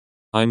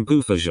I'm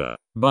Poofesure.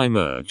 Buy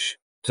merch.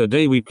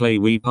 Today we play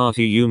We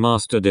Party You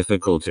Master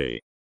difficulty.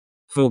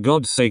 For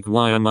God's sake,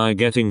 why am I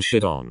getting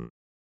shit on?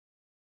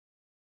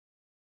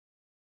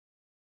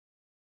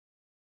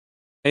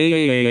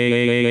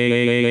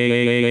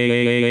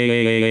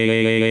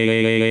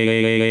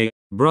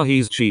 Bruh,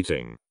 he's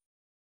cheating.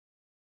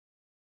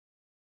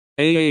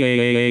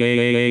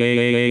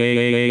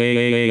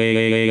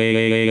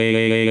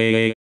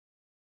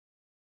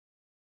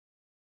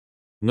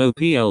 No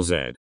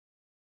PLZ.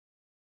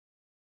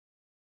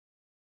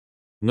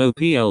 No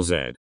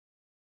PLZ.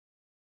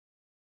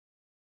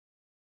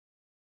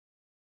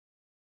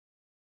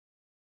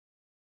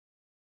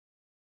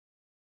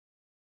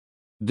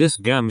 This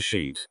gam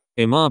sheet.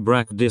 Ima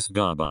brak dis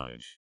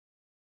garbage.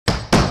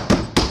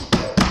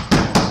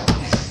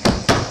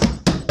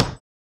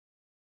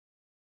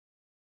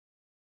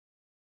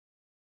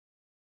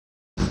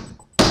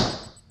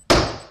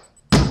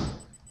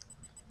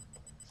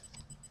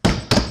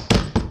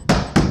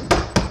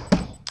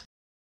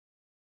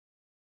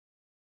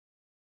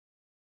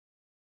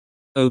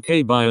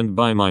 Okay, buy and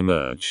buy my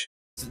merch.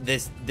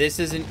 This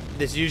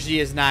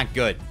usually is not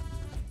good.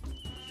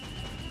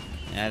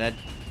 Yeah, that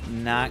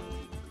not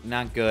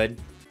good.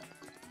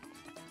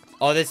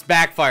 Oh, this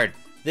backfired.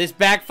 This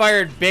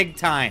backfired big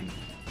time.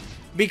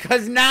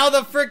 Because now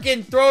the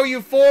freaking throw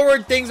you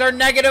forward things are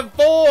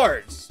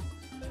 -4s.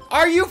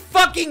 Are you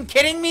fucking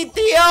kidding me,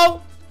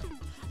 Theo?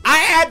 I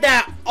had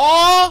that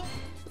all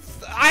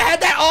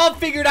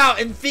figured out,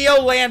 and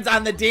Theo lands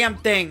on the damn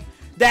thing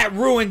that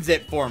ruins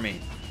it for me.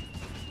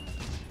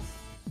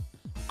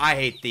 I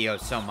hate Theo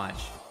so much.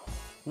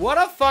 What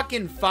a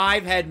fucking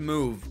 5-head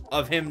move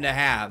of him to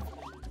have.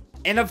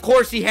 And of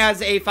course he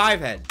has a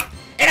 5-head.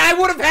 And I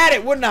would have had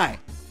it, wouldn't I?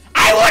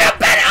 I would have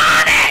been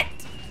on it!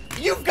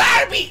 You've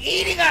got to be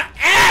eating an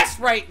ass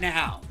right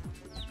now.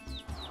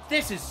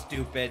 This is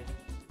stupid.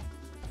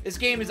 This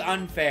game is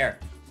unfair.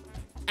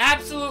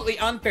 Absolutely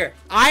unfair.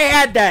 I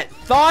had that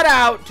thought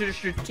out to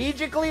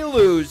strategically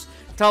lose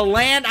to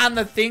land on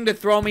the thing to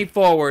throw me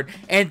forward.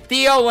 And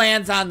Theo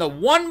lands on the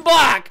one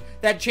block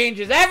that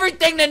changes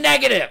everything to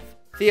negative.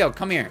 Theo,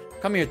 come here.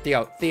 Come here,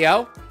 Theo.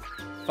 Theo?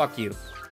 Fuck you.